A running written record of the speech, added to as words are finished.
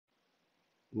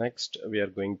Next, we are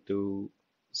going to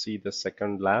see the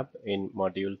second lab in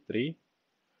Module 3,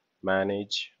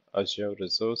 Manage Azure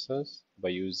Resources by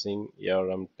using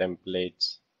ARM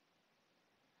templates.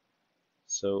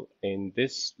 So in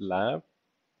this lab,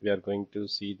 we are going to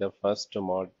see the first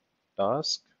mod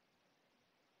task,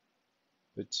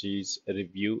 which is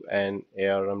review an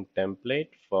ARM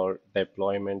template for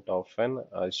deployment of an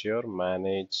Azure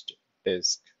managed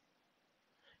disk.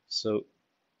 So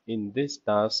in this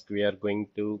task, we are going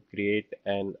to create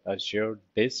an Azure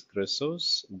disk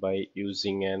resource by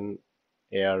using an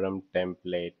ARM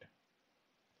template.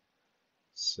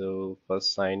 So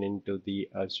first sign into the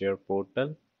Azure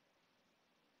portal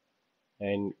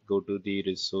and go to the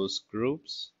resource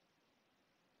groups.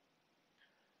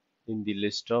 In the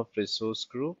list of resource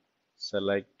group,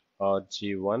 select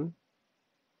RG1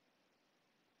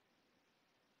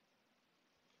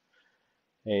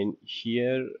 and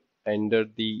here under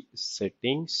the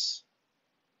settings,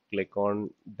 click on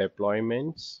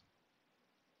deployments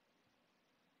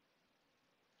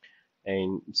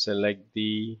and select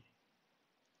the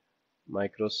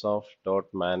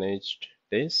Microsoft.managed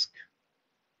disk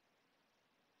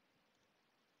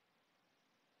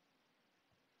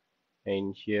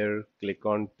and here click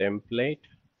on template.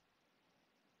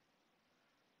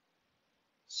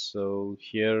 So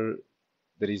here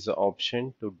there is an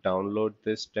option to download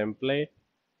this template.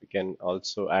 We can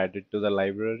also add it to the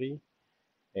library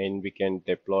and we can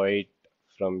deploy it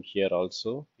from here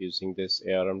also using this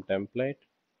ARM template.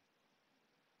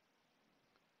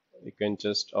 You can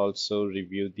just also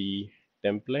review the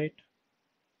template,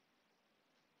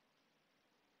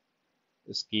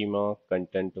 the schema,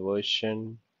 content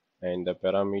version, and the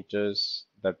parameters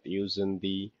that use in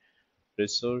the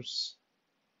resource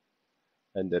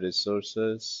and the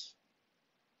resources,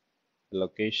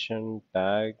 location,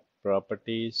 tag,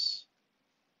 properties.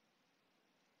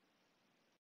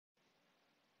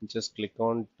 Just click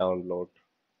on download.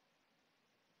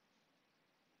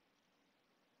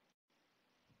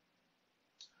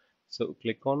 So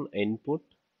click on input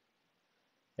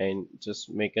and just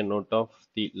make a note of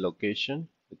the location,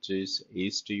 which is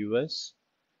East US.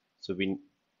 So we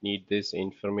need this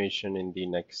information in the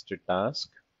next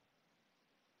task.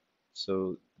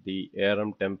 So the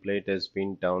ARM template has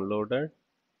been downloaded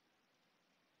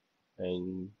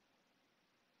and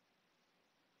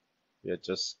we are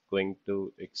just going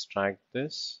to extract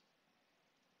this.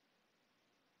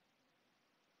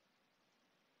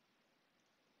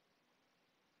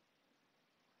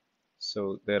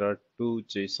 So there are two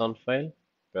JSON file,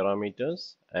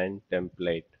 parameters and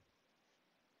template.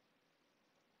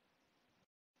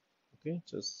 Okay,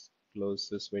 just close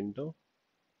this window